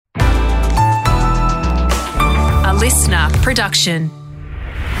listener production.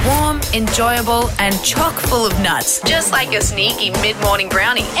 Warm, enjoyable, and chock full of nuts. Just like your sneaky mid-morning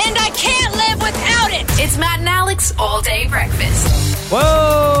brownie. And I can't live without it! It's Matt and Alex All-Day Breakfast.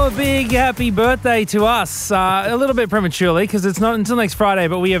 Whoa, big happy birthday to us. A little bit prematurely because it's not until next Friday,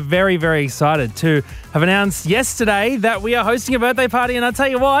 but we are very, very excited to have announced yesterday that we are hosting a birthday party. And I tell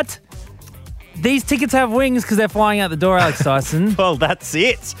you what, these tickets have wings because they're flying out the door, Alex Dyson. Well, that's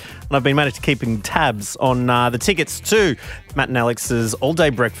it. And I've been managed to keeping tabs on the tickets to Matt and Alex's all-day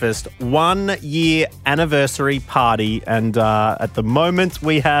breakfast 1 year anniversary party. And at the moment,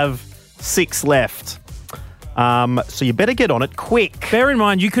 we have 6 left. So you better get on it quick. Bear in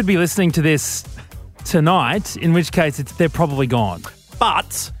mind, you could be listening to this tonight, in which case they're probably gone.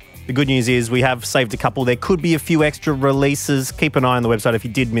 But the good news is we have saved a couple. There could be a few extra releases. Keep an eye on the website if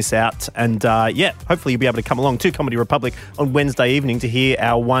you did miss out. And hopefully you'll be able to come along to Comedy Republic on Wednesday evening to hear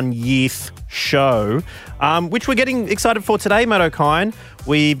our 1 yearth show, which we're getting excited for today, Matt O'Kine.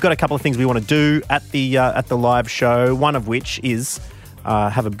 We've got a couple of things we want to do at the live show, one of which is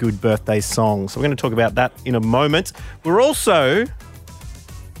have a good birthday song. So we're going to talk about that in a moment. We're also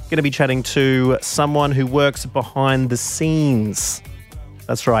going to be chatting to someone who works behind the scenes.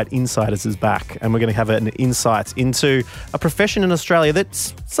 That's right, Insiders is back, and we're going to have an insight into a profession in Australia that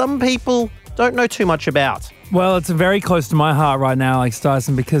some people don't know too much about. Well, it's very close to my heart right now, Alex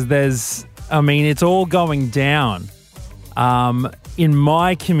Dyson, because it's all going down in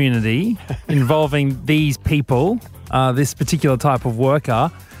my community involving these people, this particular type of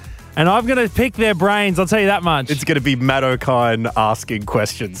worker. And I'm going to pick their brains, I'll tell you that much. It's going to be Matt O'Kine asking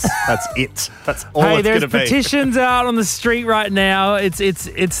questions. That's it. That's all it's going to be. Hey, there's petitions out on the street right now. This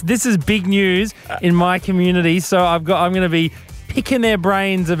is big news in my community, so I'm going to be picking their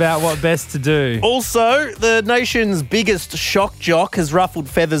brains about what best to do. Also, the nation's biggest shock jock has ruffled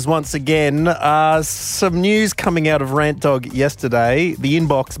feathers once again. Some news coming out of Rant Dog yesterday. The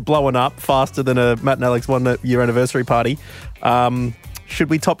inbox blowing up faster than a Matt and Alex 1 year anniversary party. Should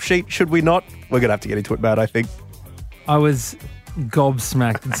we top sheet? Should we not? We're going to have to get into it, Matt, I think. I was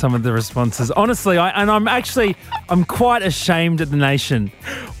gobsmacked at some of the responses. Honestly, I'm quite ashamed at the nation.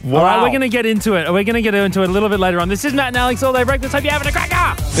 Wow. All right, we're going to get into it. We're going to get into it a little bit later on. This is Matt and Alex All Day Breakfast. Hope you're having a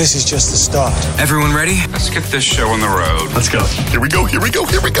cracker. This is just the start. Everyone ready? Let's get this show on the road. Let's go. Here we go.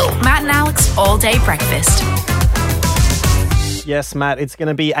 Matt and Alex All Day Breakfast. Yes, Matt, it's going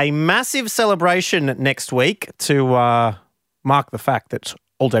to be a massive celebration next week to mark the fact that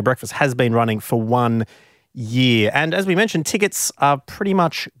All Day Breakfast has been running for 1 year. And as we mentioned, tickets are pretty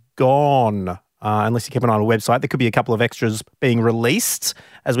much gone unless you keep an eye on the website. There could be a couple of extras being released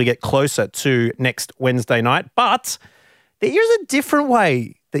as we get closer to next Wednesday night. But there is a different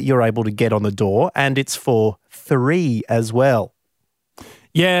way that you're able to get on the door, and it's for 3 as well.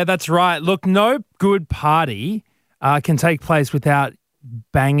 Yeah, that's right. Look, no good party can take place without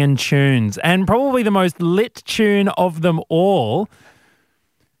banging tunes. And probably the most lit tune of them all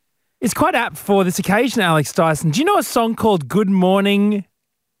is quite apt for this occasion, Alex Dyson. Do you know a song called Good Morning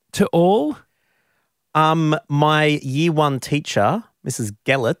to All? My year 1 teacher, Mrs.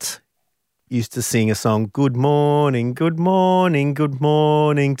 Gellert, used to sing a song, Good morning, good morning, good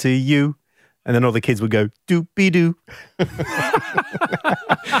morning to you. And then all the kids would go, doopy-doo.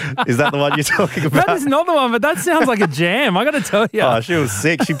 Is that the one you're talking about? That is not the one, but that sounds like a jam, I got to tell you. Oh, she was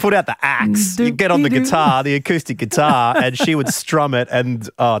sick. She put out the axe. You get on the guitar, the acoustic guitar, and she would strum it. And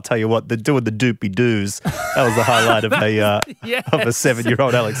I'll tell you what, doing the doopy-doos, that was the highlight of a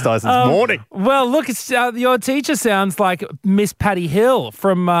 7-year-old Alex Dyson's morning. Well, look, your teacher sounds like Miss Patty Hill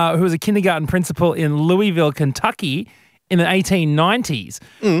from who was a kindergarten principal in Louisville, Kentucky, in the 1890s,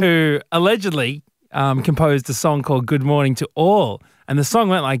 who allegedly composed a song called Good Morning to All. And the song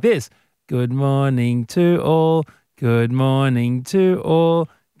went like this. Good morning to all, good morning to all,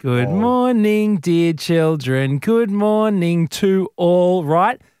 good morning, dear children, good morning to all,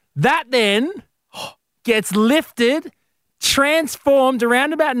 right? That then gets lifted, transformed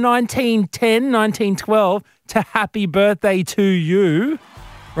around about 1910, 1912 to Happy Birthday to You,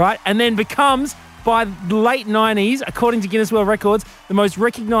 right? And then becomes, by the late 90s, according to Guinness World Records, the most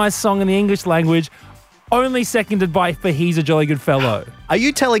recognised song in the English language, only seconded by For He's a Jolly Good Fellow. Are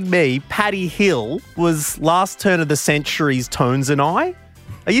you telling me Patty Hill was last turn of the century's Tones and I?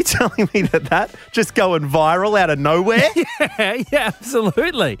 Are you telling me that just going viral out of nowhere? Yeah,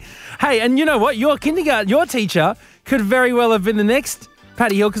 absolutely. Hey, and you know what? Your teacher could very well have been the next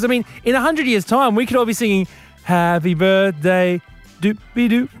Patty Hill, because, I mean, in 100 years' time, we could all be singing Happy Birthday,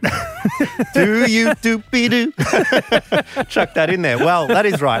 doopy-doo. Do you doopy-doo? Chuck that in there. Well, that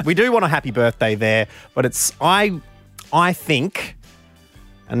is right. We do want a happy birthday there, but it's, I think,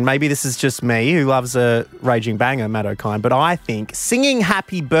 and maybe this is just me who loves a raging banger, Matt O'Kine, but I think singing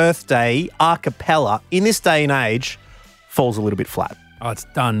Happy Birthday a cappella in this day and age falls a little bit flat. Oh, it's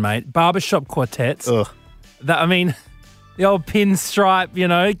done, mate. Barbershop quartets. Ugh. The old pinstripe,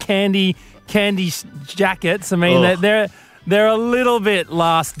 candy jackets. I mean, Ugh. they're a little bit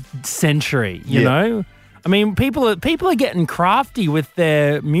last century, you know? I mean, people are getting crafty with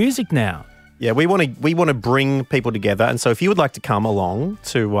their music now. Yeah, we want to bring people together, and so if you would like to come along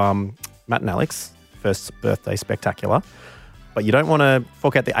to Matt and Alex first birthday spectacular, but you don't want to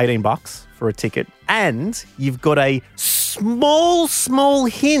fork out the $18 for a ticket, and you've got a small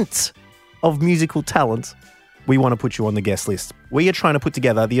hint of musical talent, we want to put you on the guest list. We are trying to put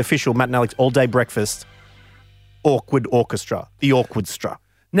together the official Matt and Alex all-day breakfast awkward orchestra, the Awkwardstra.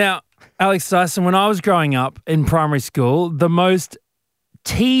 Now, Alex Dyson, when I was growing up in primary school, the most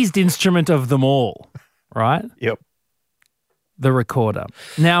teased instrument of them all, right? Yep. The recorder.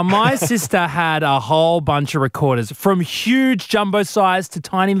 Now, my sister had a whole bunch of recorders, from huge jumbo size to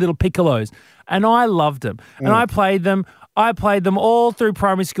tiny little piccolos, and I loved them. And I played them. I played them all through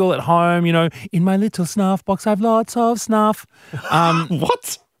primary school at home, in my little snuff box, I've lots of snuff.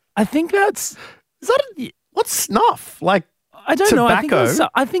 What? I think What's snuff? Like I don't tobacco? know.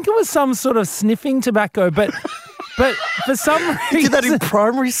 I think it was some sort of sniffing tobacco, but for some reason... You did that in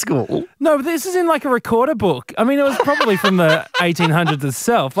primary school? No, but this is in like a recorder book. I mean, it was probably from the 1800s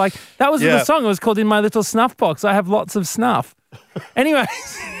itself. Like, that was the song. It was called In My Little Snuff Box. I have lots of snuff. Anyways...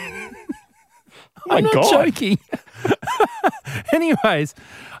 I'm not joking. Anyways,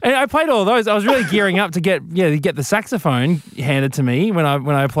 and I played all those. I was really gearing up to get the saxophone handed to me when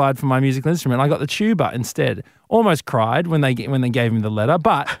I applied for my musical instrument. I got the tuba instead. Almost cried when they gave me the letter,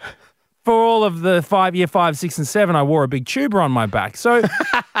 but for all of the year 5, 6, and 7, I wore a big tuba on my back, so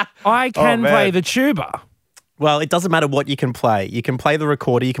I can play the tuba. Well, it doesn't matter what you can play. You can play the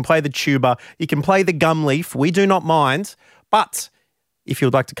recorder, you can play the tuba, you can play the gum leaf. We do not mind, but if you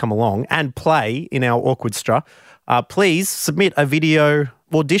would like to come along and play in our Awkwardstra, please submit a video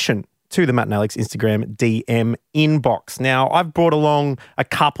audition to the Matt and Alex Instagram DM inbox. Now, I've brought along a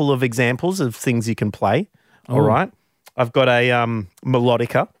couple of examples of things you can play. All right. I've got a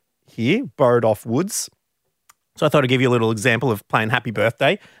melodica here, borrowed off Woods. So I thought I'd give you a little example of playing Happy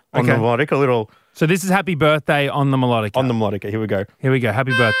Birthday on the melodica. So this is Happy Birthday on the melodica. On the melodica. Here we go.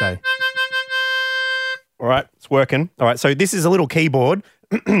 Happy Birthday. All right, it's working. All right, so this is a little keyboard,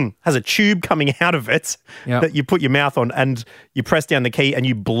 has a tube coming out of it that you put your mouth on and you press down the key and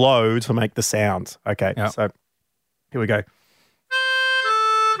you blow to make the sound. Okay, so here we go.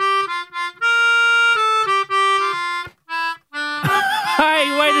 Hey,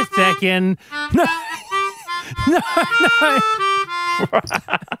 wait a second. No.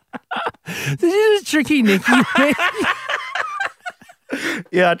 Did you just Tricky Nicky?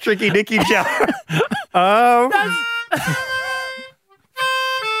 Yeah, Tricky Nicky Joe.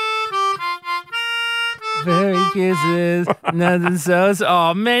 Very kisses, nothing so.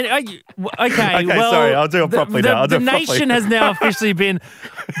 Oh man, okay. Well, sorry, I'll do it properly now. The nation has now officially been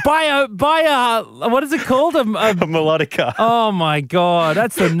by a what is it called? A melodica. Oh my god,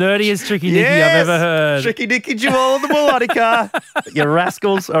 that's the nerdiest Tricky Nicky I've ever heard. Tricky Nicky Joel, the melodica. You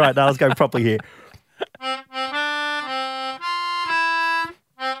rascals. All right, now let's go properly here.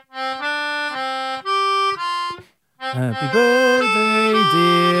 Happy birthday,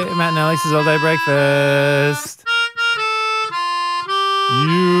 dear Matt and Alex's all-day breakfast.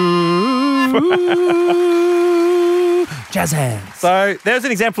 You jazz hands. So there's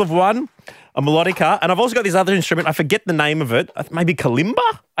an example of one, a melodica, and I've also got this other instrument. I forget the name of it. Maybe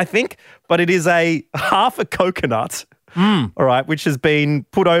kalimba, I think, but it is half a coconut. All right, which has been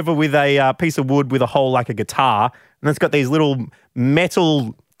put over with a piece of wood with a hole like a guitar, and it's got these little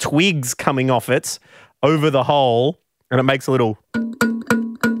metal twigs coming off it over the hole, and it makes a little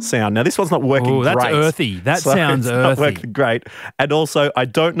sound. Now, this one's not working great. That's earthy. That sounds it's earthy. Not working great. And also, I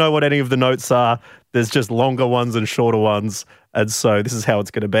don't know what any of the notes are. There's just longer ones and shorter ones, and so this is how it's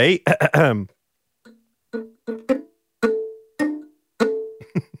going to be.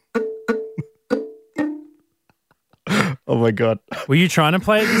 Oh, my God. Were you trying to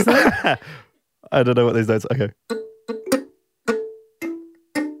play it just then? I don't know what these notes are. Okay.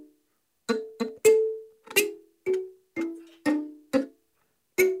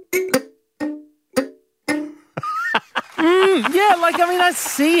 I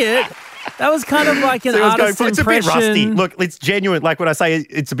see it. That was kind of like an artist's it's impression. a bit rusty. Look, it's genuine. Like when I say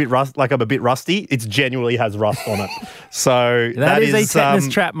it's a bit like I'm a bit rusty, it genuinely has rust on it. So that is a tetanus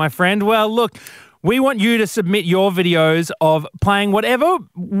trap, my friend. Well, look, We want you to submit your videos of playing whatever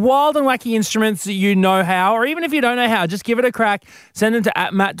wild and wacky instruments that you know how, or even if you don't know how, just give it a crack. Send them to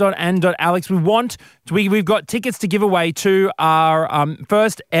 @matt.and.alex. We've got tickets to give away to our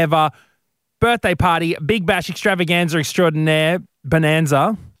first ever birthday party, Big Bash Extravaganza Extraordinaire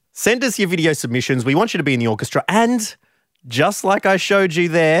Bonanza. Send us your video submissions. We want you to be in the orchestra. And just like I showed you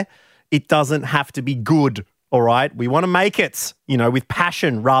there, it doesn't have to be good, all right? We want to make it, with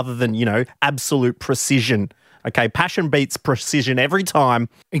passion rather than, absolute precision. Okay, passion beats precision every time.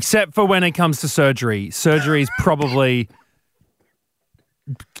 Except for when it comes to surgery. Surgeries probably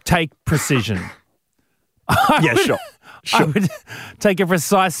take precision. Sure. I would take a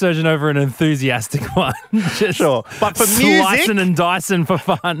precise surgeon over an enthusiastic one. Just sure. But for slicing and dicing for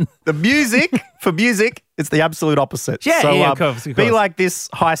fun. For music, it's the absolute opposite. Yeah, so, of course. Be like this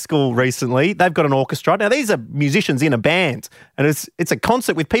high school recently. They've got an orchestra. Now, these are musicians in a band, and it's a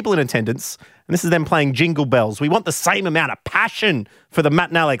concert with people in attendance, and this is them playing Jingle Bells. We want the same amount of passion for the Matt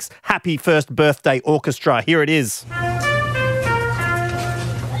and Alex Happy First Birthday Orchestra. Here it is.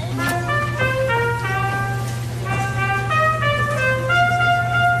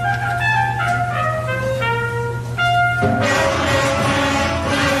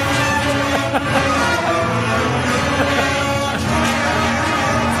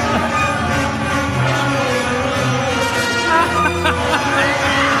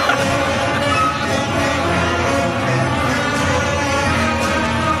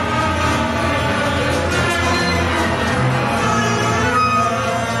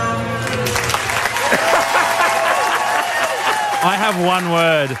 I have one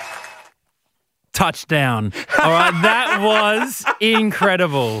word. Touchdown. All right, that was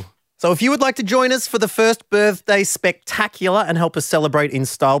incredible. So if you would like to join us for the first birthday spectacular and help us celebrate in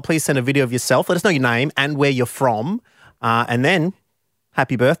style, please send a video of yourself. Let us know your name and where you're from. And then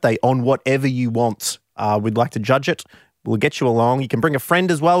happy birthday on whatever you want. We'd like to judge it. We'll get you along. You can bring a friend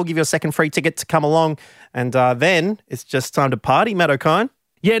as well. We'll give you a second free ticket to come along. And then it's just time to party, Matt O'Kine.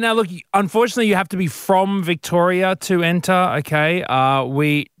 Yeah, now look, unfortunately you have to be from Victoria to enter, okay?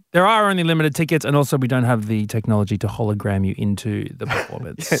 There are only limited tickets, and also we don't have the technology to hologram you into the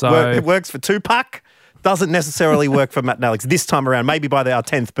performance. So it works for Tupac. Doesn't necessarily work for Matt and Alex this time around. Maybe by our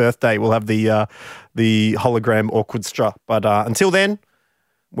 10th birthday we'll have the hologram orchestra. But until then,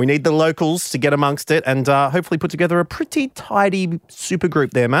 we need the locals to get amongst it and hopefully put together a pretty tidy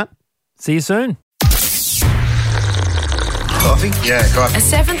supergroup there, Matt. See you soon. Coffee? Yeah, coffee. A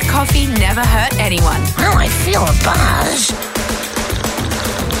seventh coffee never hurt anyone. Oh, I feel a buzz.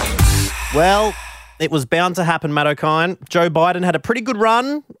 Well, it was bound to happen, Matt O'Kine. Joe Biden had a pretty good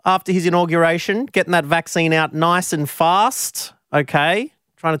run after his inauguration, getting that vaccine out nice and fast, okay,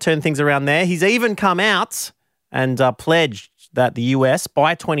 trying to turn things around there. He's even come out and pledged that the US,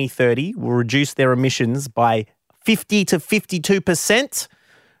 by 2030, will reduce their emissions by 50 to 52%,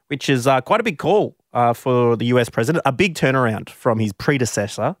 which is quite a big call for the US president, a big turnaround from his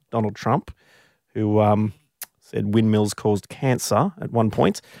predecessor, Donald Trump, who said windmills caused cancer at one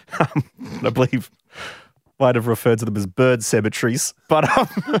point. I believe might have referred to them as bird cemeteries. But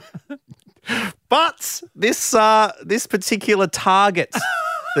this particular target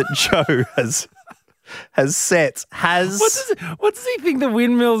that Joe has set has... What does he think the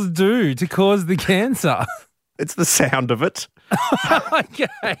windmills do to cause the cancer? It's the sound of it. Okay,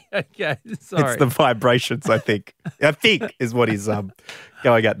 sorry. It's the vibrations, I think. Is what he's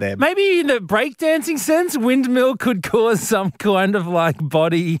going at there. Maybe in the breakdancing sense, windmill could cause some kind of like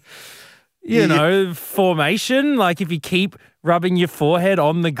body, formation. Like if you keep rubbing your forehead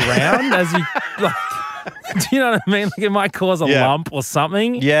on the ground as you like. Do you know what I mean? Like it might cause a lump or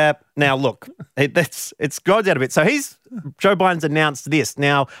something. Yeah. Now look, it's gone down a bit. So Joe Biden's announced this.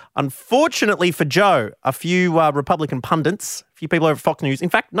 Now, unfortunately for Joe, a few Republican pundits, a few people over at Fox News, in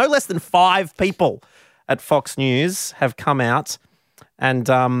fact, no less than 5 people at Fox News have come out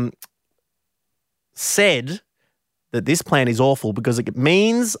and said that this plan is awful because it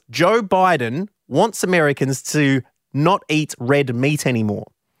means Joe Biden wants Americans to not eat red meat anymore.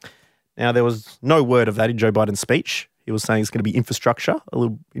 Now, there was no word of that in Joe Biden's speech. He was saying it's going to be infrastructure, a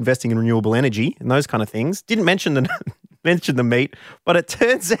little investing in renewable energy and those kind of things. Didn't mention the meat, but it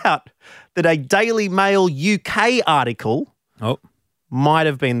turns out that a Daily Mail UK article might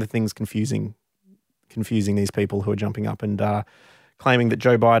have been the things confusing these people who are jumping up and claiming that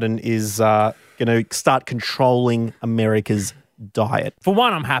Joe Biden is going to start controlling America's diet. For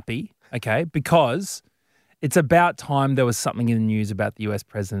one, I'm happy, okay, because it's about time there was something in the news about the US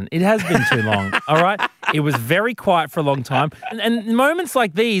president. It has been too long, all right? It was very quiet for a long time. And moments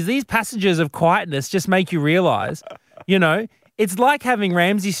like these passages of quietness just make you realise, it's like having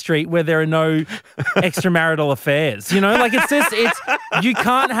Ramsay Street where there are no extramarital affairs. You know, like you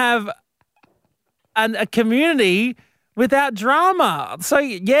can't have a community without drama. So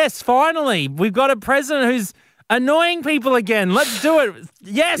yes, finally, we've got a president who's annoying people again. Let's do it.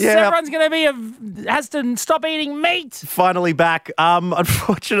 Yes, everyone's going to has to stop eating meat. Finally back.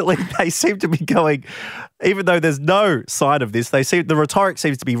 Unfortunately, they seem to be going, even though there's no sign of this, the rhetoric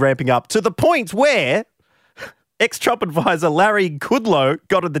seems to be ramping up to the point where ex-Trump advisor Larry Kudlow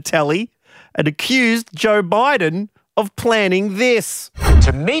got on the telly and accused Joe Biden of planning this.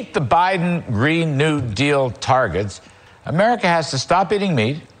 To meet the Biden Green New Deal targets, America has to stop eating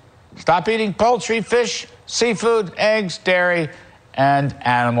meat, stop eating poultry, fish, seafood, eggs, dairy, and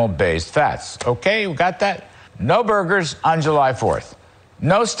animal-based fats. Okay, we got that? No burgers on July 4th.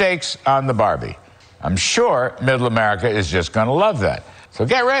 No steaks on the Barbie. I'm sure Middle America is just going to love that. So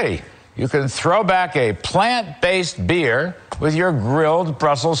get ready. You can throw back a plant-based beer with your grilled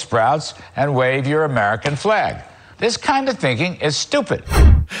Brussels sprouts and wave your American flag. This kind of thinking is stupid.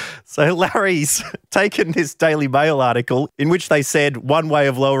 So Larry's taken this Daily Mail article in which they said one way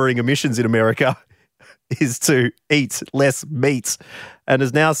of lowering emissions in America is to eat less meat, and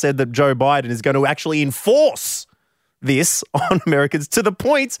has now said that Joe Biden is going to actually enforce this on Americans to the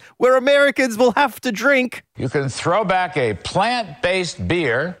point where Americans will have to drink. You can throw back a plant-based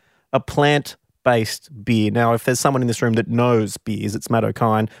beer. A plant-based beer. Now, if there's someone in this room that knows beers, it's Matt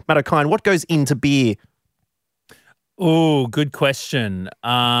O'Kine. Matt O'Kine, what goes into beer? Oh, good question.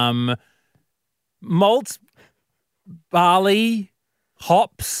 Malt, barley,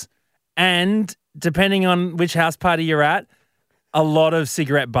 hops, and depending on which house party you're at, a lot of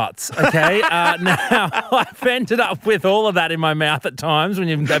cigarette butts, okay? Now, I've ended up with all of that in my mouth at times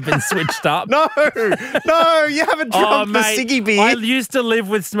when they've been switched up. No, you haven't drunk the ciggy beer. I used to live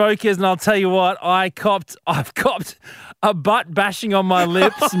with smokers, and I'll tell you what, I've copped a butt bashing on my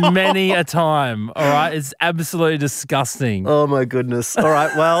lips many a time, all right? It's absolutely disgusting. Oh, my goodness. All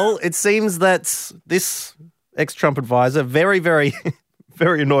right, well, it seems that this ex-Trump advisor, very, very...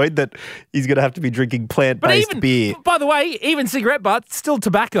 very annoyed that he's going to have to be drinking plant-based beer. By the way, even cigarette butts, still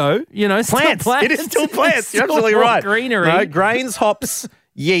tobacco, you know, plants. Still plants. It is still plants. You're still absolutely right. Greenery. No, grains, hops,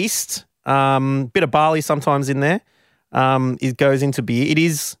 yeast, bit of barley sometimes in there. It goes into beer. It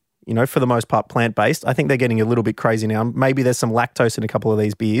is, you know, for the most part plant-based. I think they're getting a little bit crazy now. Maybe there's some lactose in a couple of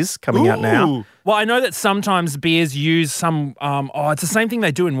these beers coming out now. Well, I know that sometimes beers use some, it's the same thing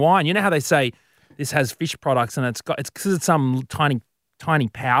they do in wine. You know how they say this has fish products and it's because it's some tiny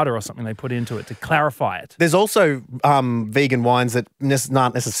powder or something they put into it to clarify it. There's also vegan wines that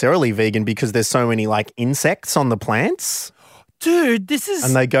aren't necessarily vegan because there's so many like insects on the plants. Dude, this is...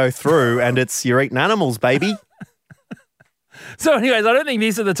 And they go through and you're eating animals, baby. So anyways, I don't think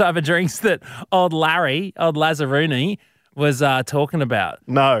these are the type of drinks that old Lazzaroni was talking about.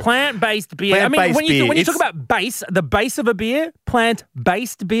 No. Plant-based beer. Plant-based when you talk about the base of a beer,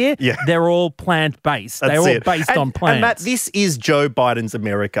 plant-based beer, they're all plant-based. They're all based on plants. And Matt, this is Joe Biden's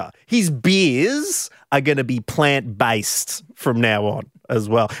America. His beers are going to be plant-based from now on as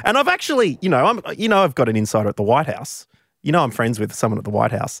well. And I've actually, I've got an insider at the White House. You know I'm friends with someone at the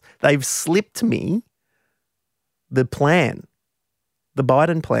White House. They've slipped me the plan, the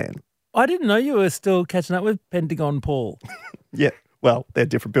Biden plan. I didn't know you were still catching up with Pentagon Paul. Yeah, well, they're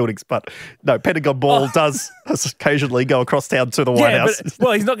different buildings, but no, Pentagon Paul does occasionally go across town to the White House.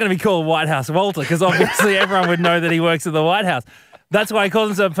 Well, he's not going to be called White House Walter because obviously everyone would know that he works at the White House. That's why he calls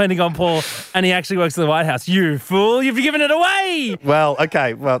himself Pentagon Paul and he actually works at the White House. You fool, you've given it away. Well,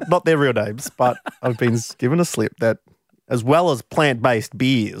 okay, not their real names, but I've been given a slip that as well as plant-based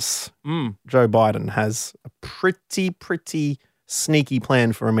beers, Joe Biden has a pretty sneaky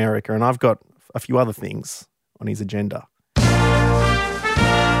plan for America, and I've got a few other things on his agenda.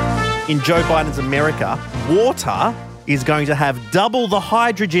 In Joe Biden's America, water is going to have double the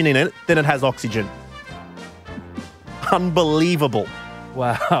hydrogen in it than it has oxygen. Unbelievable.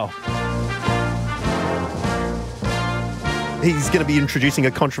 Wow. He's going to be introducing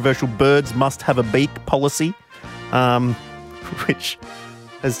a controversial birds must have a beak policy, which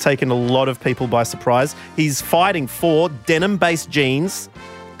has taken a lot of people by surprise. He's fighting for denim-based jeans,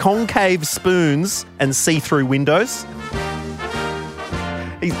 concave spoons, and see-through windows.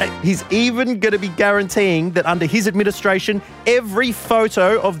 He's even going to be guaranteeing that under his administration, every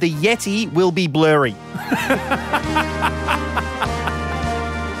photo of the Yeti will be blurry.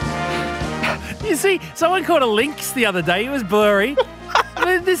 You see, someone caught a lynx the other day. It was blurry.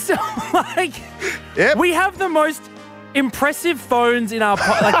 We have the most impressive phones in our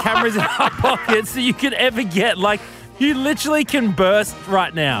cameras in our pockets that you could ever get. Like, You literally can burst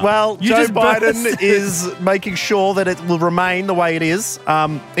right now. Well, You Joe just Biden burst. is making sure that it will remain the way it is.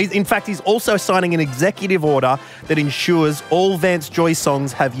 In fact, he's also signing an executive order that ensures all Vance Joy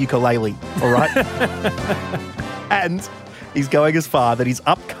songs have ukulele, all right? And he's going as far that his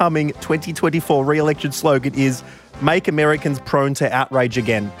upcoming 2024 re-election slogan is "Make Americans Prone to Outrage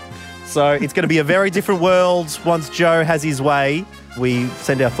Again." So it's going to be a very different world once Joe has his way. We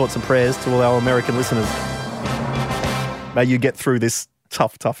send our thoughts and prayers to all our American listeners. May you get through this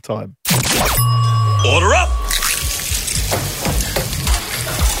tough, tough time. Order up!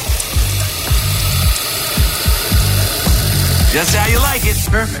 Just how you like it.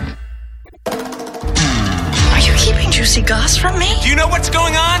 Perfect. Are you keeping juicy goss from me? Do you know what's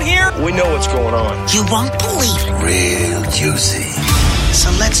going on here? We know what's going on. You won't believe it. Real juicy. So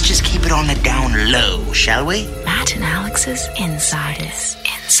let's just keep it on the down low, shall we? Matt and Alex's Insiders.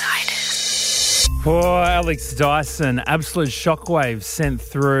 Poor Alex Dyson, absolute shockwave sent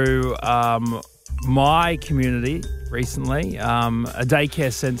through my community recently. A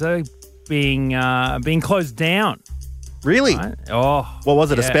daycare centre being closed down. Really? Right? Oh, What was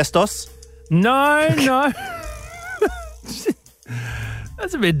it, yeah. asbestos? No.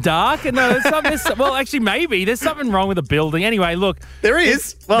 That's a bit dark. No, well, actually, maybe there's something wrong with the building. Anyway, look, There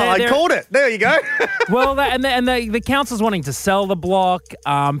is. Well, I called it. There you go. well, the council's wanting to sell the block.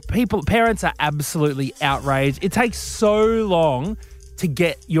 Parents are absolutely outraged. It takes so long to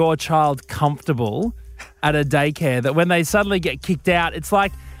get your child comfortable at a daycare that when they suddenly get kicked out, it's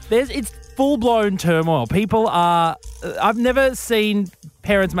like it's full-blown turmoil. People are. I've never seen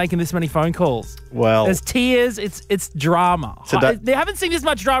parents making this many phone calls. Well, There's tears. It's drama. They haven't seen this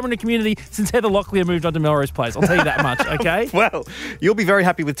much drama in the community since Heather Locklear moved on to Melrose Place. I'll tell you that much, okay? well, you'll be very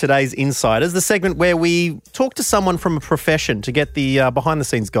happy with today's Insiders, the segment where we talk to someone from a profession to get the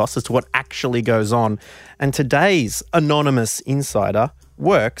behind-the-scenes goss as to what actually goes on. And today's anonymous insider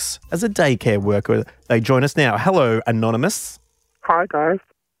works as a daycare worker. They join us now. Hello, Anonymous. Hi, guys.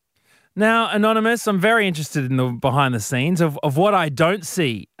 Now, Anonymous, I'm very interested in the behind the scenes of what I don't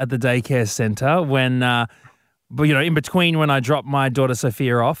see at the daycare centre when, in between when I drop my daughter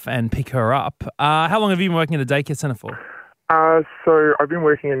Sophia off and pick her up. How long have you been working at a daycare centre for? So I've been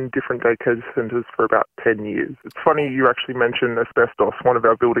working in different daycare centres for about 10 years. It's funny you actually mentioned asbestos. One of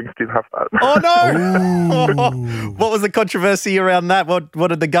our buildings did have that. Oh, no! What was the controversy around that? What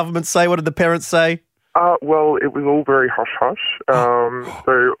did the government say? What did the parents say? Well, it was all very hush-hush.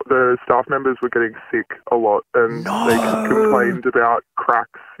 So the staff members were getting sick a lot and they complained about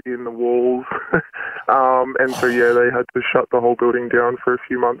cracks in the walls. And so, they had to shut the whole building down for a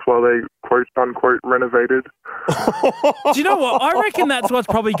few months while they, quote-unquote, renovated. Do you know what? I reckon that's what's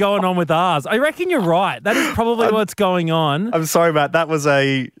probably going on with ours. I reckon you're right. That is probably what's going on. I'm sorry, Matt. That was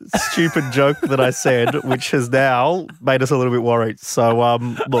a stupid joke that I said, which has now made us a little bit worried. So,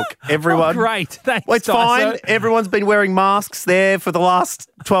 look, everyone... Oh, great. Thanks, Well, it's fine. Everyone's been wearing masks there for the last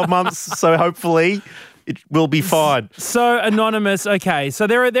 12 months, so hopefully it will be fine. So, Anonymous, okay. So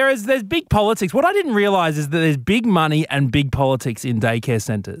there's big politics. What I didn't realise is that there's big money and big politics in daycare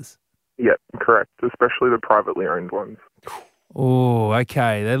centres. Yeah, correct, especially the privately owned ones. Oh,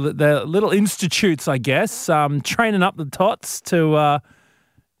 okay. They're little institutes, I guess, training up the tots to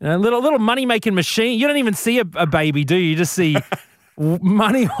little money-making machine. You don't even see a baby, do you? You just see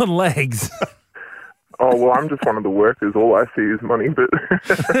money on legs. Oh, well, I'm just one of the workers. All I see is money, but...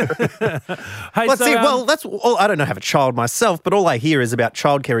 Hey, that's all. I don't have a child myself, but all I hear is about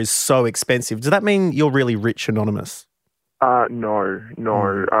childcare is so expensive. Does that mean you're really rich, Anonymous? No.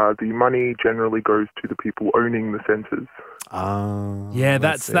 The money generally goes to the people owning the centres. Yeah,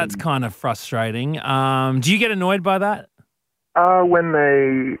 that's kind of frustrating. Do you get annoyed by that? When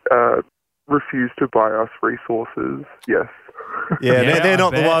they refuse to buy us resources, yes. Yeah, they're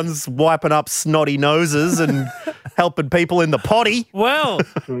not the ones wiping up snotty noses and helping people in the potty. Well,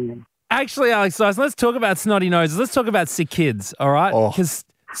 actually, Alex Dyson, let's talk about snotty noses. Let's talk about sick kids, all right? Because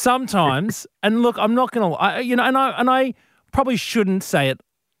sometimes, and look, I'm not going to, I probably shouldn't say it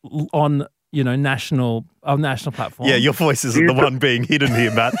on, national platform. Yeah, your voice isn't the one being hidden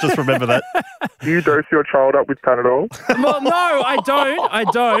here, Matt. Just remember that. Do you dose your child up with Panadol? Well, no, I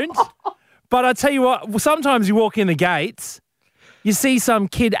don't. But I tell you what, sometimes you walk in the gates, you see some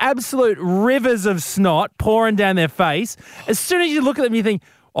kid, absolute rivers of snot pouring down their face. As soon as you look at them, you think,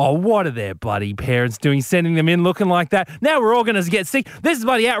 oh, what are their bloody parents doing, sending them in looking like that? Now we're all going to get sick. This is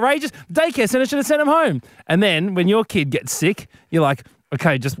bloody outrageous. Daycare centre should have sent them home. And then when your kid gets sick, you're like,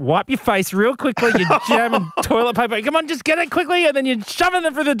 okay, just wipe your face real quickly. You're jamming toilet paper. Come on, just get it quickly. And then you're shoving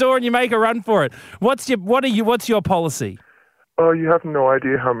them through the door and you make a run for it. What's your policy? Oh, you have no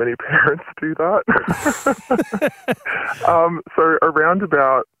idea how many parents do that. So around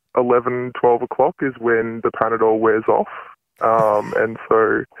about 11, 12 o'clock is when the Panadol wears off. And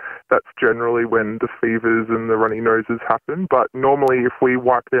so that's generally when the fevers and the runny noses happen. But normally if we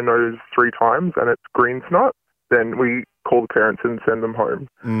wipe their nose 3 times and it's green snot, then we call the parents and send them home.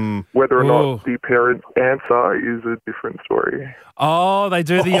 Whether or not the parents answer is a different story. Oh, they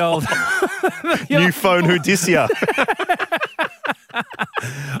do the old... New phone Odysseus.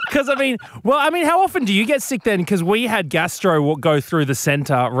 Because, how often do you get sick then? Because we had gastro go through the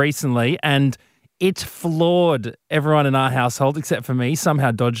centre recently and it floored everyone in our household except for me.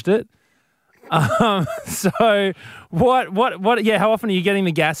 Somehow dodged it. So what? Yeah, how often are you getting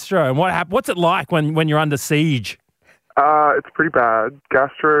the gastro? And what's it like when you're under siege? It's pretty bad.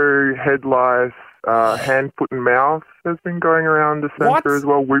 Gastro, head lice, hand, foot, and mouth has been going around the centre as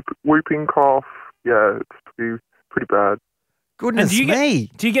well. Whooping cough. Yeah, it's pretty bad. Goodness me!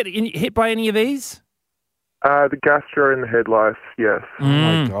 Do you get hit by any of these? The gastro and the head lice, yes. Oh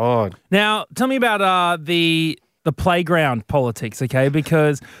my God! Now, tell me about the playground politics, okay?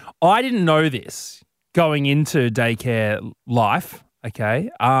 Because I didn't know this going into daycare life,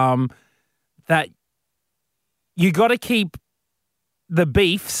 okay? That you got to keep the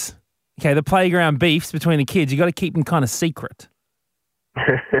beefs, okay, the playground beefs between the kids, you got to keep them kind of secret.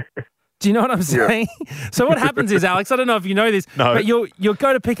 Do you know what I'm saying? Yeah. So what happens is, Alex, I don't know if you know this, but you'll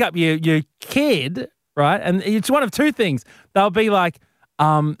go to pick up your kid, right? And it's one of two things. They'll be like,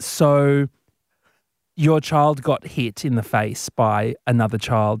 so your child got hit in the face by another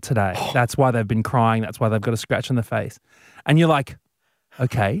child today. That's why they've been crying. That's why they've got a scratch on the face. And you're like,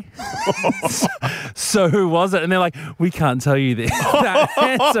 okay. So who was it? And they're like, we can't tell you this. That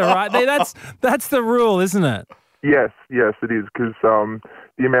answer, right? That's the rule, isn't it? Yes, it is, because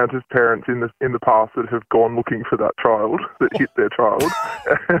the amount of parents in the past that have gone looking for that child that hit their child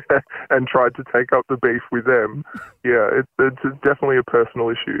and tried to take up the beef with them, it's definitely a personal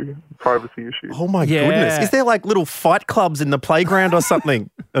issue, privacy issue. Oh my goodness! Is there like little fight clubs in the playground or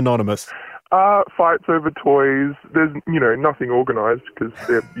something? Anonymous. Fights over toys. There's, nothing organised because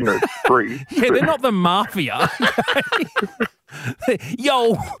they're, free. Yeah, they're not the mafia.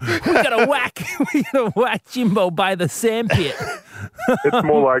 Yo, we gotta whack Jimbo by the sandpit. It's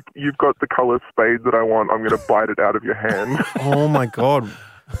more like, you've got the colour spade that I want. I'm going to bite it out of your hand. Oh my God!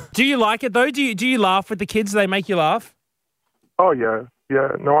 Do you like it though? Do you laugh with the kids? Do they make you laugh? Oh yeah.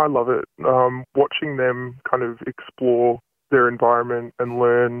 No, I love it. Watching them kind of explore their environment and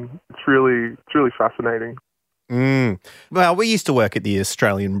learn. It's really fascinating. Well, we used to work at the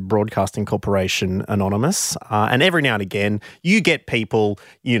Australian Broadcasting Corporation, Anonymous, and every now and again you get people,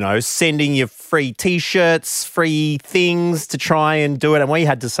 sending you free T-shirts, free things to try and do it, and we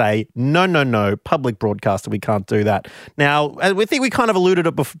had to say, no, public broadcaster, we can't do that. Now, we think we kind of alluded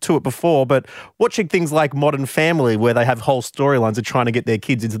to it before, but watching things like Modern Family, where they have whole storylines of trying to get their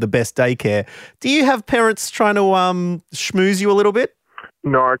kids into the best daycare, do you have parents trying to schmooze you a little bit?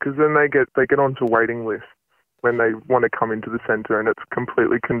 No, because then they get onto waiting lists when they want to come into the centre, and it's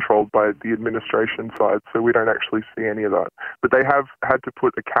completely controlled by the administration side, so we don't actually see any of that. But they have had to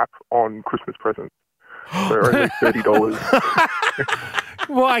put a cap on Christmas presents. So only $30.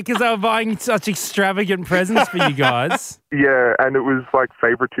 Why? Because they were buying such extravagant presents for you guys? Yeah, and it was like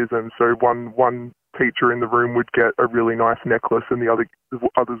favouritism. So one teacher in the room would get a really nice necklace and the others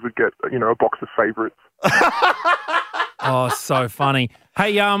would get, a box of favourites. Oh, so funny.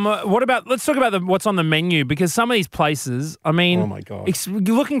 Hey, let's talk about what's on the menu, because some of these places, oh my God,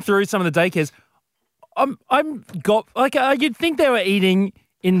 looking through some of the daycares, you'd think they were eating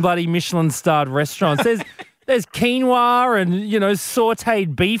in bloody Michelin-starred restaurants. There's quinoa and,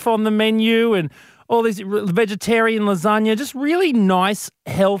 sautéed beef on the menu and all these vegetarian lasagna, just really nice,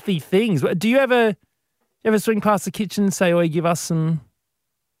 healthy things. Do you ever swing past the kitchen and say, give us some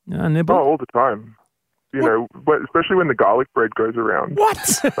nibble? Oh, all the time. Especially when the garlic bread goes around. What?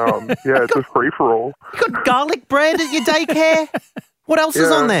 It's a free-for-all. You got garlic bread at your daycare? What else is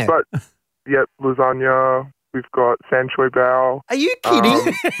on there? Lasagna. We've got Sanchoy Bao. Are you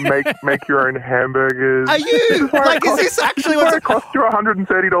kidding? Make your own hamburgers. Are you? Is this actually what it costs you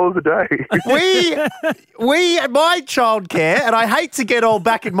 $130 a day? We at my childcare, and I hate to get all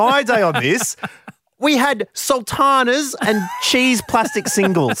back in my day on this, we had sultanas and cheese plastic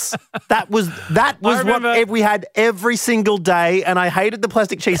singles. That was what we had every single day, and I hated the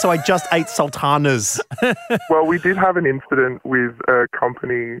plastic cheese, so I just ate sultanas. Well, we did have an incident with a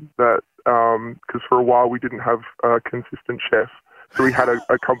company that, because for a while we didn't have a consistent chef, so we had a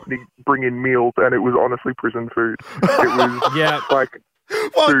company bring in meals, and it was honestly prison food. It was like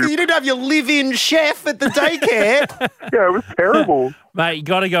Well, you didn't have your live-in chef at the daycare. Yeah, it was terrible. Mate, you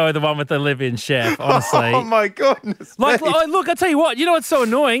got to go with the one with the live-in chef, honestly. Oh, my goodness. Like, mate. look, I tell you what. You know what's so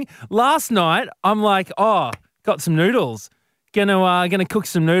annoying? Last night, I'm like, got some noodles. Gonna cook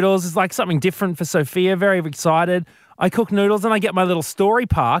some noodles. It's like something different for Sophia. Very excited. I cook noodles and I get my little Story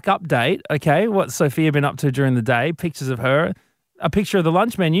Park update. Okay, what Sophia been up to during the day? Pictures of her. A picture of the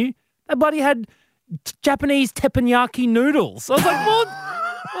lunch menu. That bloody had Japanese teppanyaki noodles. I was like, what?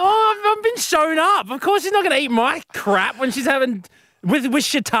 I've been shown up. Of course she's not going to eat my crap when she's having with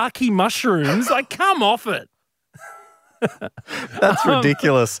shiitake mushrooms. Like, come off it. That's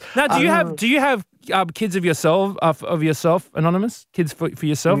ridiculous. Now, do you have kids of yourself, Anonymous? Kids for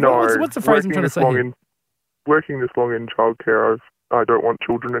yourself? No. What's the phrase I'm trying to say here? Working this long in childcare, I don't want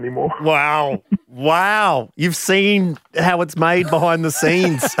children anymore. Wow. You've seen how it's made behind the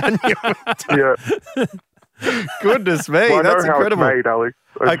scenes. Yeah. Goodness me, Well, I that's know incredible. How it's made, Alex.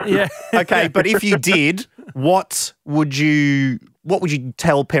 Yeah. Okay, but if you did, what would you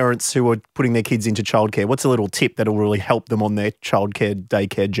tell parents who are putting their kids into childcare? What's a little tip that'll really help them on their childcare,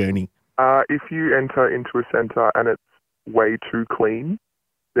 daycare journey? If you enter into a centre and it's way too clean,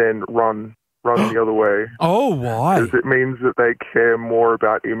 then run the other way. Oh, why? Because it means that they care more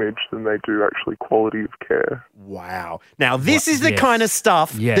about image than they do actually quality of care. Wow. Now, this is the kind of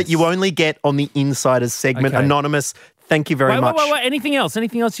stuff that you only get on the Insiders segment. Okay. Anonymous, thank you very much. Wait. Anything else?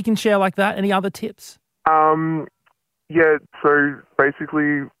 Anything else you can share like that? Any other tips? Yeah, so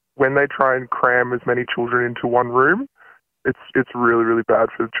basically when they try and cram as many children into one room, it's really, really bad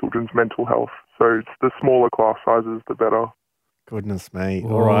for children's mental health. So it's the smaller class sizes, the better. Goodness me.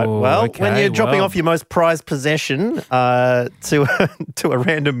 All right. Well, when you're dropping off your most prized possession to a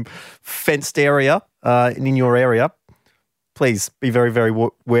random fenced area in your area, please be very, very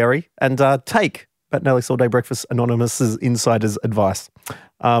wary and take Matt and Alex All Day Breakfast Anonymous's Insider's advice.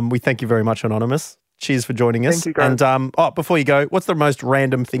 We thank you very much, Anonymous. Cheers for joining us. Thank you, guys. And before you go, what's the most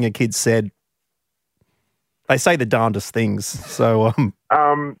random thing a kid said? They say the darndest things. So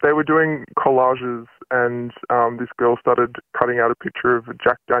they were doing collages, and this girl started cutting out a picture of a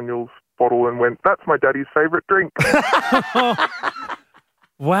Jack Daniels bottle and went, "That's my daddy's favourite drink."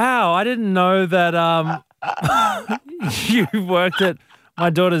 Wow, I didn't know that you worked at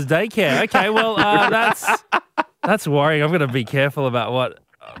my daughter's daycare. Okay, well, that's worrying. I'm going to be careful about what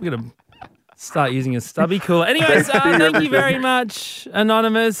I'm going to start using a stubby cooler. Anyways, thank you very much,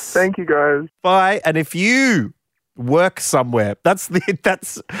 Anonymous. Thank you, guys. Bye. And if you work somewhere, that's the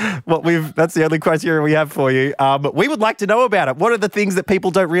only criteria we have for you. We would like to know about it. What are the things that people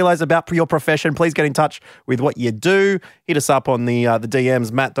don't realise about your profession? Please get in touch with what you do. Hit us up on the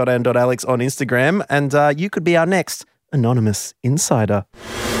DMs, matt.and.alex on Instagram, and you could be our next Anonymous Insider.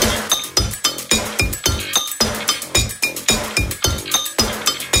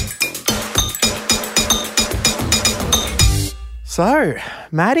 So,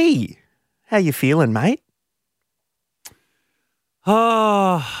 Maddie, how you feeling, mate?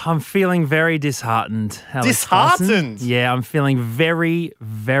 Oh, I'm feeling very disheartened. Alex Carson. Disheartened? Yeah, I'm feeling very,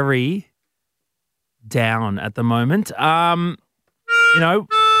 very down at the moment. You know.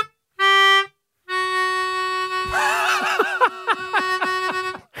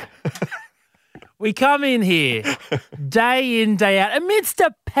 We come in here day in, day out, amidst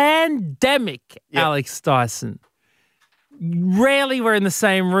a pandemic, Alex Dyson. Rarely we're in the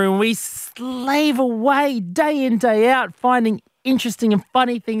same room. We slave away day in, day out, finding interesting and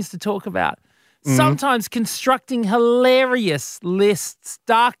funny things to talk about. Sometimes constructing hilarious lists,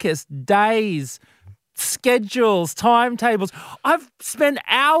 darkest days, schedules, timetables. I've spent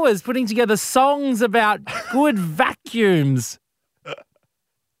hours putting together songs about good vacuums.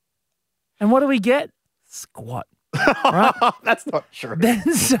 And what do we get? Squat. Right? That's not true. Then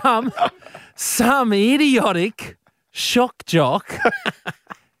some idiotic shock jock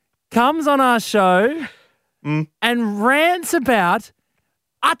comes on our show and rants about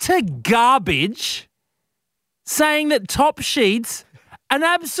utter garbage, saying that Top Sheets, an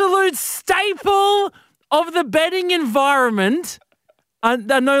absolute staple of the bedding environment, are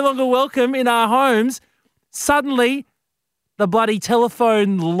no longer welcome in our homes. Suddenly, the bloody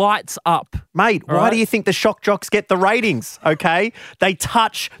telephone lights up. Mate, why do you think the shock jocks get the ratings, okay? They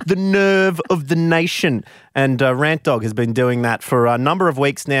touch the nerve of the nation. And Rant Dog has been doing that for a number of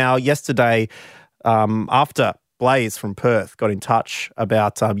weeks now. Yesterday, after Blaze from Perth got in touch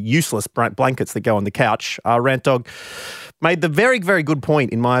about useless blankets that go on the couch, Rant Dog made the very, very good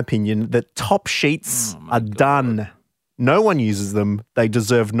point, in my opinion, that Top Sheets are done. No one uses them. They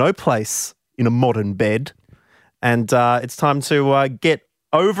deserve no place in a modern bed. And it's time to get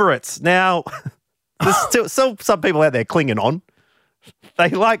over it. Now, there's still some people out there clinging on. They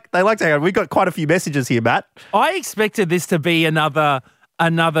like to hang on. We've got quite a few messages here, Matt. I expected this to be another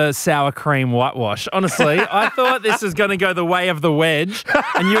sour cream whitewash. Honestly, I thought this was going to go the way of the wedge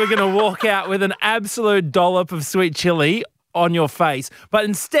and you were going to walk out with an absolute dollop of sweet chili on your face. But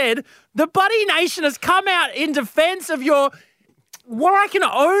instead, the Buddy Nation has come out in defense of your, what I can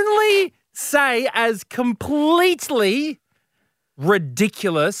only say as completely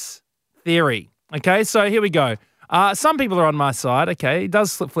ridiculous theory. Okay, so here we go. Some people are on my side. Okay, it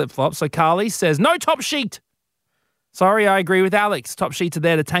does flip-flop. So Carly says, no top sheet. Sorry, I agree with Alex. Top sheets are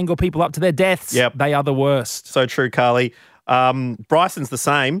there to tangle people up to their deaths. Yep. They are the worst. So true, Carly. Bryson's the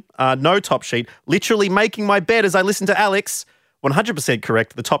same. No top sheet. Literally making my bed as I listen to Alex. 100%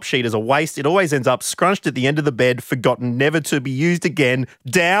 correct. The top sheet is a waste. It always ends up scrunched at the end of the bed, forgotten, never to be used again.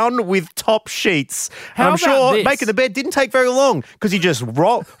 Down with top sheets. How I'm about sure this? making the bed didn't take very long because you just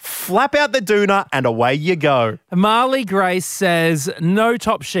flap out the doona and away you go. Marley Grace says, no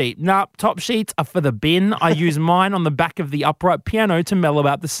top sheet. Nah, top sheets are for the bin. I use mine on the back of the upright piano to mellow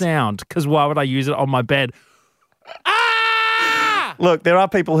out the sound because why would I use it on my bed? Look, there are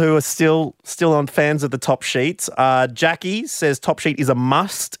people who are still on fans of the top sheets. Jackie says top sheet is a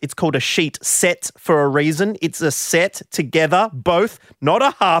must. It's called a sheet set for a reason. It's a set together, both, not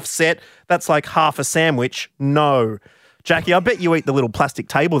a half set. That's like half a sandwich. No. Jackie, I bet you eat the little plastic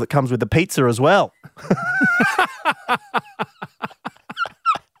table that comes with the pizza as well.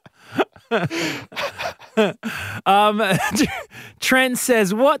 Trent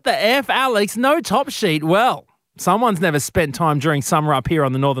says, what the F, Alex? No top sheet. Well, someone's never spent time during summer up here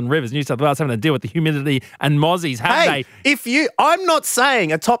on the Northern Rivers, New South Wales, having to deal with the humidity and mozzies, have they? I'm not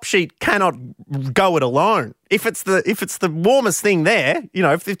saying a top sheet cannot go it alone. If it's the warmest thing there,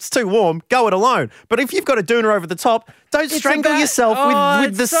 if it's too warm, go it alone. But if you've got a doona over the top, don't strangle yourself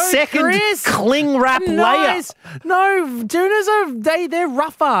with the second cling wrap layer. No, doonas they're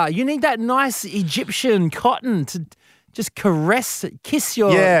rougher. You need that nice Egyptian cotton to just kiss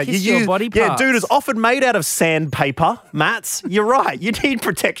your body parts. Yeah, doona's often made out of sandpaper, Mats. You're right. You need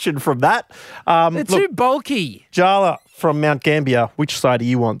protection from that. They're too bulky. Jala from Mount Gambier, which side do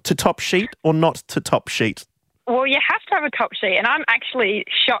you want? To top sheet or not to top sheet? Well, you have to have a top sheet, and I'm actually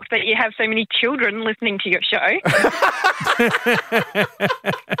shocked that you have so many children listening to your show.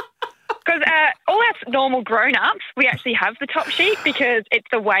 Because all us normal grown-ups, we actually have the top sheet because it's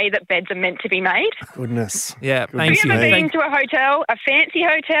the way that beds are meant to be made. Goodness. Yeah, Have you ever been to a hotel, a fancy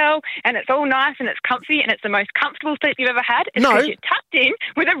hotel, and it's all nice and it's comfy and it's the most comfortable sleep you've ever had? It's because you're tucked in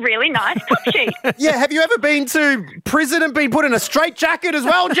with a really nice top sheet. Yeah, have you ever been to prison and been put in a straitjacket as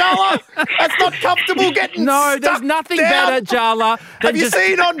well, Jala? That's not comfortable getting there's nothing down. better, Jala. Have you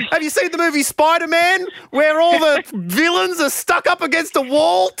seen the movie Spider-Man where all the villains are stuck up against a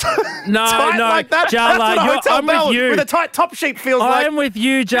wall? No, like that. Jala, That's what a I'm with you. with a tight top sheet feels like. I'm with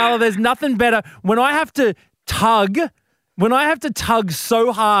you, Jala. There's nothing better. When I have to tug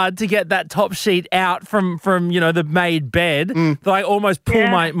so hard to get that top sheet out from the made bed that I almost pull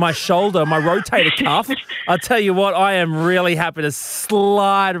my shoulder, my rotator cuff, I'll tell you what, I am really happy to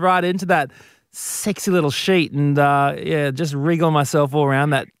slide right into that sexy little sheet and just wriggle myself all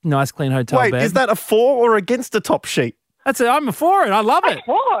around that nice clean hotel bed. Wait, is that a for or against a top sheet? I'm for it. I love it.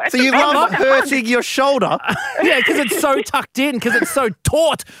 So you love hurting your shoulder? Yeah, because it's so tucked in, because it's so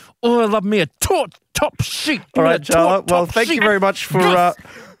taut. Oh, I love me a taut top sheet. All right, Jala. Well, thank you very much for...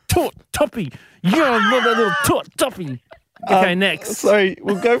 taut toppy. Yeah, I love that little taut toppy. Okay, next. So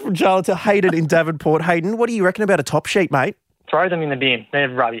we'll go from Jala to Hayden in Davenport. Hayden, what do you reckon about a top sheet, mate? Throw them in the bin. They're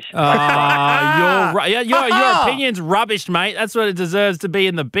rubbish. Your opinion's rubbish, mate. That's what it deserves to be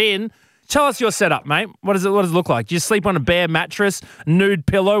in the bin. Tell us your setup, mate. What does it look like? Do you sleep on a bare mattress, nude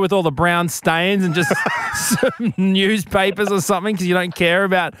pillow with all the brown stains and just some newspapers or something because you don't care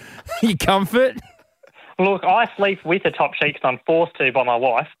about your comfort? Look, I sleep with a top sheet because I'm forced to by my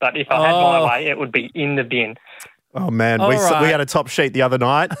wife, but if I had my way, it would be in the bin. Oh, man. We had a top sheet the other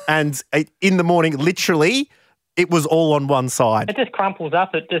night and in the morning, literally, it was all on one side. It just crumples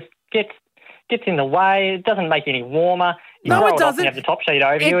up. It just gets in the way. It doesn't make it any warmer. No, it doesn't. You have the top sheet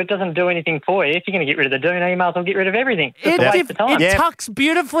over you. It doesn't do anything for you. If you're going to get rid of the doona, you might as well get rid of everything. It's a waste of time. It tucks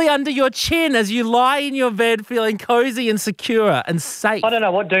beautifully under your chin as you lie in your bed feeling cozy and secure and safe. I don't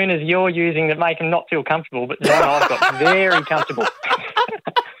know what doonas you're using that make them not feel comfortable, but the one I've got very comfortable.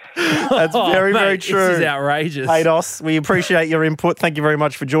 That's very, very true. This is outrageous. Haydos, we appreciate your input. Thank you very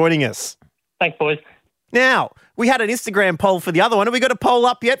much for joining us. Thanks, boys. Now, we had an Instagram poll for the other one. Have we got a poll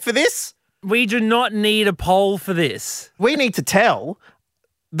up yet for this? We do not need a poll for this. We need to tell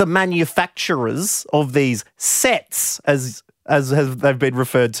the manufacturers of these sets, as they've been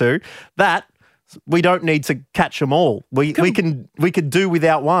referred to, that We don't need to catch them all. We can do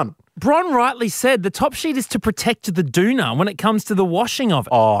without one. Bron rightly said the top sheet is to protect the doona when it comes to the washing of it.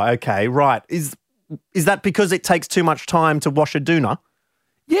 Oh, okay, right. Is that because it takes too much time to wash a doona?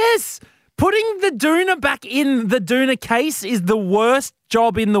 Yes. Putting the doona back in the doona case is the worst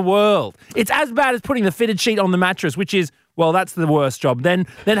job in the world. It's as bad as putting the fitted sheet on the mattress, which is, well, that's the worst job. Then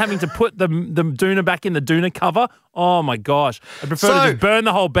having to put the doona back in the doona cover. Oh, my gosh. I prefer to just burn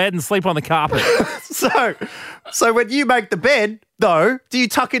the whole bed and sleep on the carpet. So when you make the bed, though, do you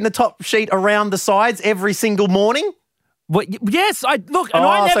tuck in the top sheet around the sides every single morning? Well, yes, I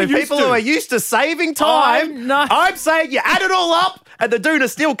never so used people to. who are used to saving time, I'm saying you add it all up and the doona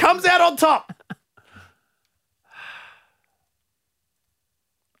still comes out on top.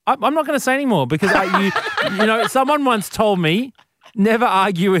 I'm not going to say anymore because someone once told me never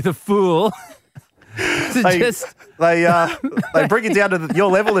argue with a fool. They bring you down to your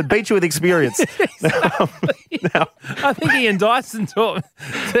level and beat you with experience. Now, I think Ian Dyson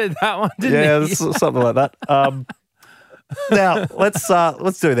said that one, didn't he? Yeah, something like that. Now, let's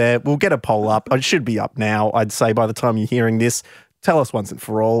do that. We'll get a poll up. It should be up now, I'd say, by the time you're hearing this. Tell us once and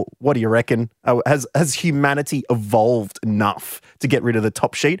for all, what do you reckon? Has humanity evolved enough to get rid of the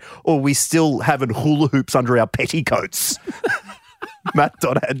top sheet, or are we still having hula hoops under our petticoats?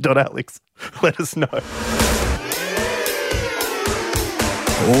 Matt.ad.alex. Let us know.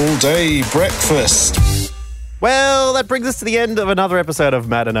 All day breakfast. Well, that brings us to the end of another episode of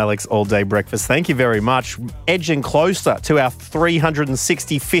Matt and Alex All Day Breakfast. Thank you very much. Edging closer to our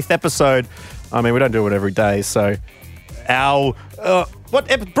 365th episode. I mean, we don't do it every day, so what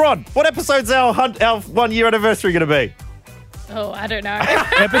episode's our 1 year anniversary going to be? Oh, I don't know.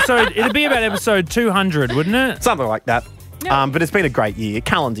 It'd be about episode 200, wouldn't it? Something like that. No. But it's been a great year,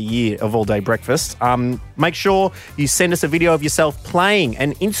 calendar year of All Day Breakfast. Make sure you send us a video of yourself playing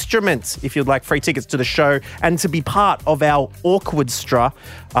an instrument if you'd like free tickets to the show and to be part of our Awkwardstra,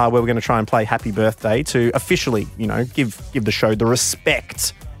 where we're going to try and play Happy Birthday to officially, give the show the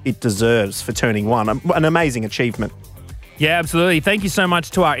respect it deserves for turning one. An amazing achievement. Yeah, absolutely. Thank you so much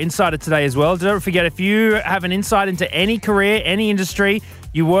to our insider today as well. Don't forget, if you have an insight into any career, any industry,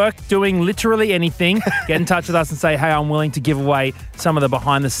 you work doing literally anything, get in touch with us and say, hey, I'm willing to give away some of the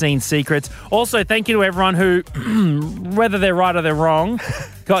behind-the-scenes secrets. Also, thank you to everyone who, whether they're right or they're wrong,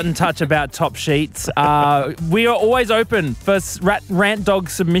 got in touch about top sheets. We are always open for rant dog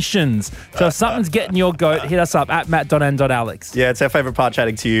submissions. So if something's getting your goat, hit us up at matt.and.alex. Yeah, it's our favourite part,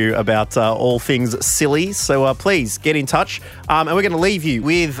 chatting to you about all things silly. So please get in touch. And we're going to leave you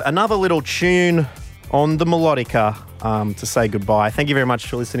with another little tune on the melodica to say goodbye. Thank you very much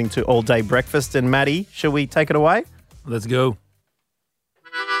for listening to All Day Breakfast. And Maddie, shall we take it away? Let's go.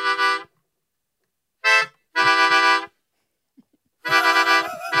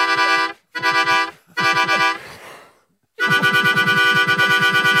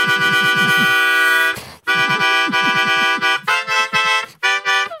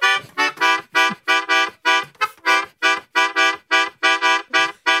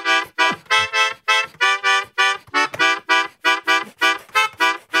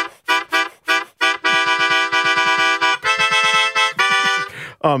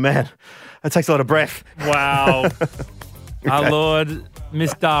 Oh, man, that takes a lot of breath. Wow. Our Lord,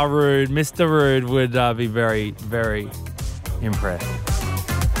 Mr. Rude would be very, very impressed.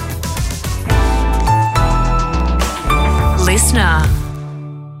 Listener.